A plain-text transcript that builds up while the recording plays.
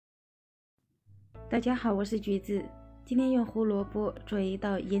大家好，我是橘子。今天用胡萝卜做一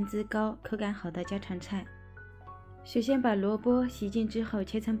道颜值高、口感好的家常菜。首先把萝卜洗净之后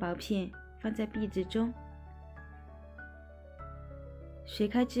切成薄片，放在篦子中。水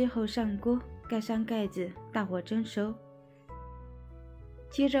开之后上锅，盖上盖子，大火蒸熟。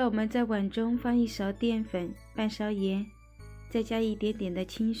接着我们在碗中放一勺淀粉，半勺盐，再加一点点的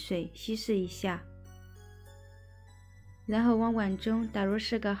清水稀释一下。然后往碗中打入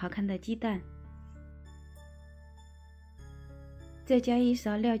4个好看的鸡蛋。再加一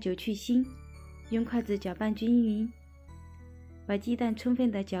勺料酒去腥，用筷子搅拌均匀，把鸡蛋充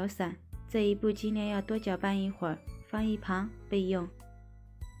分的搅散。这一步尽量要多搅拌一会儿，放一旁备用。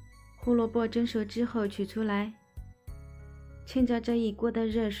胡萝卜蒸熟之后取出来，趁着这一锅的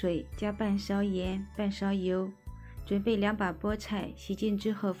热水，加半勺盐、半勺油，准备2把菠菜，洗净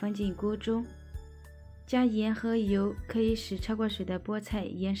之后放进锅中。加盐和油可以使超过水的菠菜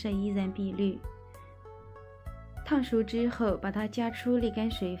颜色依然碧绿。烫熟之后，把它加出沥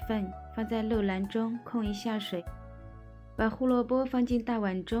干水分，放在漏篮中控一下水。把胡萝卜放进大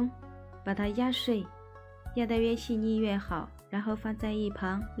碗中，把它压碎，压得越细腻越好，然后放在一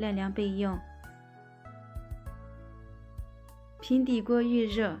旁晾凉备用。平底锅预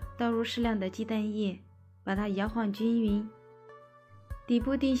热，倒入适量的鸡蛋液，把它摇晃均匀。底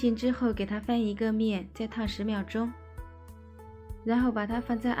部定型之后，给它翻一个面，再烫10秒钟。然后把它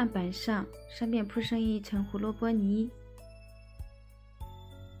放在案板上，上面铺上一层胡萝卜泥，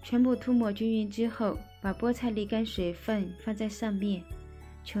全部涂抹均匀之后，把菠菜沥干水分放在上面，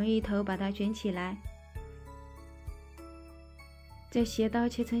从一头把它卷起来，再斜刀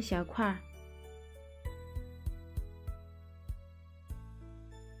切成小块。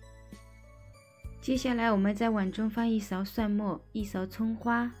接下来我们在碗中放一勺蒜末、1勺葱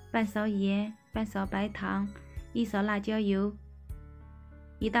花、半勺盐、半勺白糖、1勺辣椒油、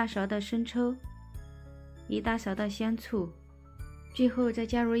1大勺的生抽、1大勺的香醋，最后再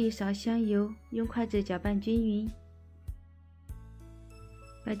加入1勺香油，用筷子搅拌均匀。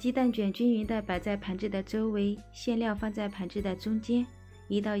把鸡蛋卷均匀地摆在盘子的周围，馅料放在盘子的中间，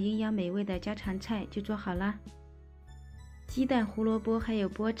一道营养美味的家常菜就做好了。鸡蛋、胡萝卜还有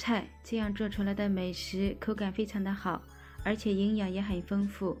菠菜，这样做出来的美食口感非常的好，而且营养也很丰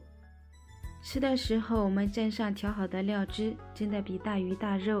富。吃的时候我们蘸上调好的料汁，真的比大鱼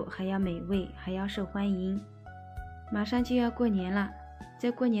大肉还要美味，还要受欢迎。马上就要过年了，在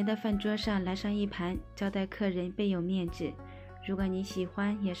过年的饭桌上来上一盘，招待客人倍有面子。如果你喜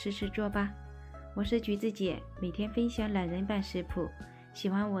欢，也试试做吧。我是橘子姐，每天分享懒人版食谱，喜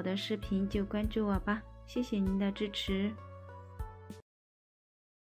欢我的视频就关注我吧，谢谢您的支持。